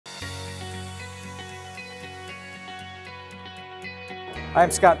I'm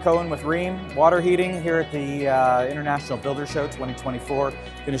Scott Cohen with Rheem Water Heating here at the International Builder Show 2024.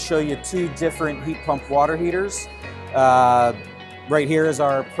 Going to show you two different heat pump water heaters. Right here is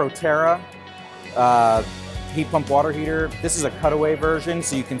our ProTerra heat pump water heater. This is a cutaway version,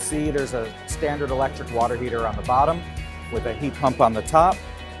 so you can see there's a standard electric water heater on the bottom with a heat pump on the top.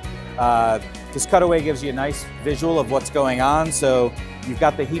 This cutaway gives you a nice visual of what's going on. So you've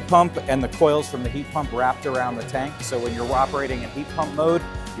got the heat pump and the coils from the heat pump wrapped around the tank. So when you're operating in heat pump mode,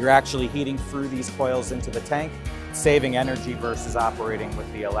 you're actually heating through these coils into the tank, saving energy versus operating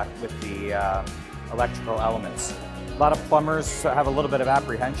with the electrical elements. A lot of plumbers have a little bit of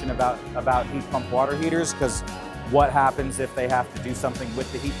apprehension about heat pump water heaters because what happens if they have to do something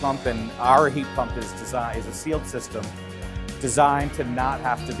with the heat pump? And our heat pump is a sealed system designed to not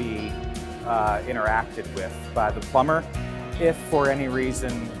have to be interacted with by the plumber. If for any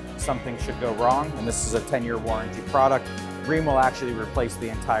reason something should go wrong, and this is a 10-year warranty product, Rheem will actually replace the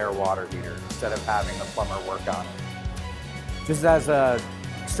entire water heater instead of having the plumber work on it. This has a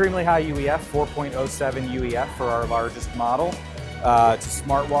extremely high UEF, 4.07 UEF for our largest model. It's a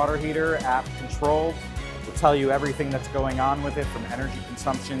smart water heater, app controlled. Will tell you everything that's going on with it, from energy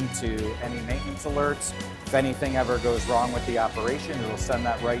consumption to any maintenance alerts. If anything ever goes wrong with the operation, it will send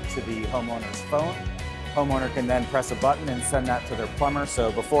that right to the homeowner's phone. Homeowner can then press a button and send that to their plumber,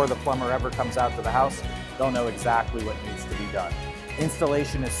 so before the plumber ever comes out to the house, they'll know exactly what needs to be done.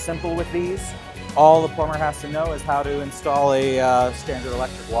 Installation is simple with these. All the plumber has to know is how to install a standard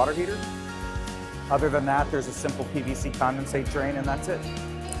electric water heater. Other than that, there's a simple PVC condensate drain, and that's it.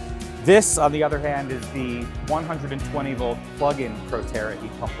 This, on the other hand, is the 120-volt plug-in ProTerra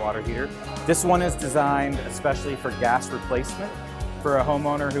heat pump water heater. This one is designed especially for gas replacement, for a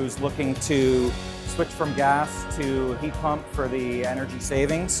homeowner who's looking to switch from gas to heat pump for the energy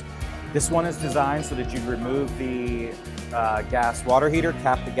savings. This one is designed so that you remove the gas water heater,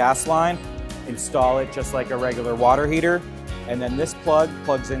 cap the gas line, install it just like a regular water heater, and then this plug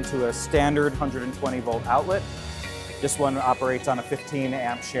plugs into a standard 120-volt outlet. This one operates on a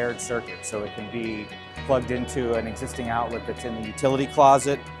 15-amp shared circuit, so it can be plugged into an existing outlet that's in the utility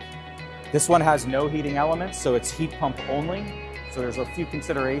closet. This one has no heating elements, so it's heat pump only. So there's a few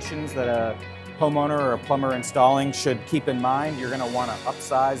considerations that a homeowner or a plumber installing should keep in mind. You're going to want to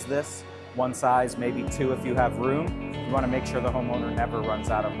upsize this, one size, maybe two if you have room. You want to make sure the homeowner never runs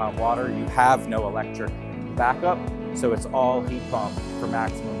out of hot water. You have no electric backup, so it's all heat pump for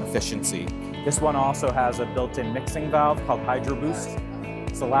maximum efficiency. This one also has a built-in mixing valve called HydroBoost.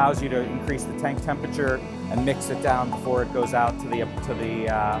 This allows you to increase the tank temperature and mix it down before it goes out to the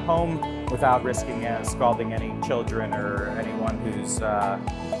home without risking scalding any children or anyone who's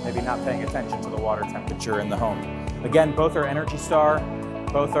maybe not paying attention to the water temperature in the home. Again, both are Energy Star.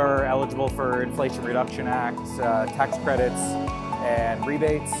 Both are eligible for Inflation Reduction Act, tax credits, and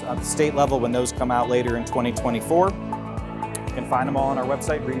rebates at the state level when those come out later in 2024. You can find them all on our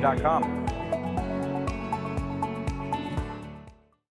website, rheem.com.